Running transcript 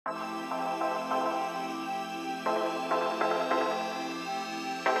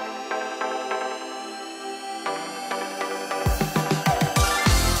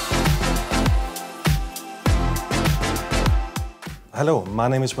Hello, my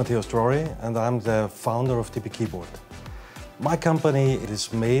name is Matthäus Drory and I'm the founder of TiPY Keyboard. My company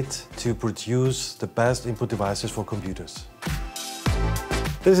is made to produce the best input devices for computers.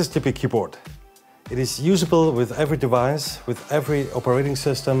 This is TiPY Keyboard. It is usable with every device, with every operating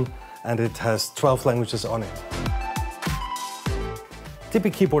system, and it has 12 languages on it.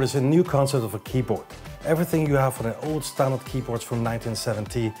 TiPY Keyboard is a new concept of a keyboard. Everything you have on the old standard keyboards from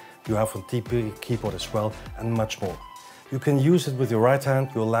 1970, you have on TiPY Keyboard as well, and much more. You can use it with your right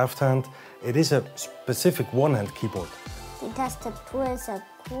hand, your left hand. It is a specific one-hand keyboard. Die Tastatur ist sehr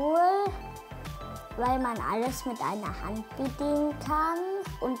cool, weil man alles mit einer Hand bedienen kann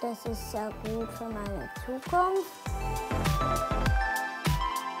und das ist sehr gut für meine Zukunft.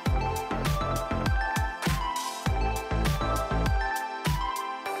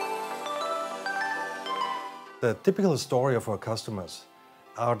 The typical story of our customers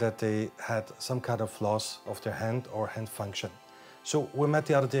are that they had some kind of loss of their hand or hand function. So we met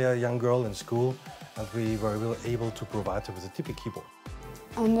the other day a young girl in school and we were able to provide her with a TiPY Keyboard.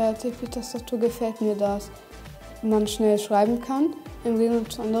 An der TiPY-Tastatur gefällt mir, dass man schnell schreiben kann. Im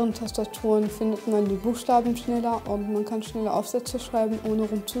Gegensatz zu anderen Tastaturen findet man die Buchstaben schneller und man kann schneller Aufsätze schreiben, ohne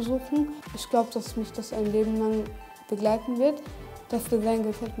rumzusuchen. Ich glaube, dass mich das ein Leben lang begleiten wird. Das Design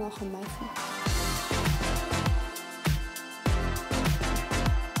gefällt mir auch am meisten.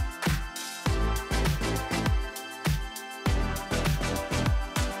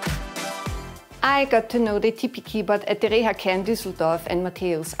 I got to know the TiPY Keyboard at the Reha in Düsseldorf and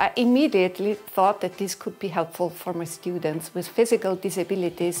Matthäus. I immediately thought that this could be helpful for my students with physical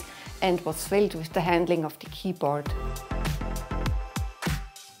disabilities and was thrilled with the handling of the keyboard.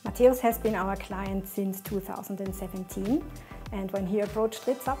 Matthäus has been our client since 2017, and when he approached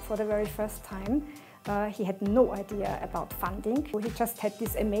RITSUP for the very first time, he had no idea about funding. He just had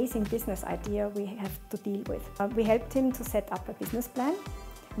this amazing business idea we have to deal with. We helped him to set up a business plan,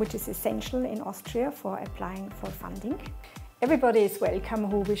 which is essential in Austria for applying for funding. Everybody is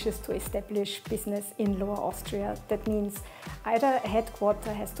welcome who wishes to establish business in Lower Austria. That means either a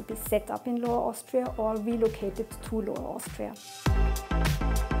headquarter has to be set up in Lower Austria or relocated to Lower Austria.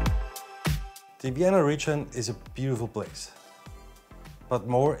 The Vienna region is a beautiful place, but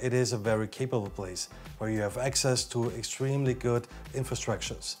more, it is a very capable place where you have access to extremely good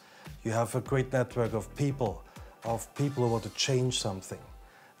infrastructures. You have a great network of people who want to change something.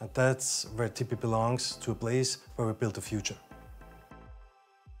 And that's where TiPY belongs, to a place where we build the future.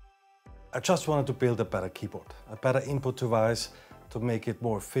 I just wanted to build a better keyboard, a better input device to make it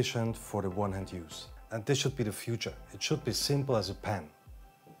more efficient for the one-hand use. And this should be the future. It should be simple as a pen.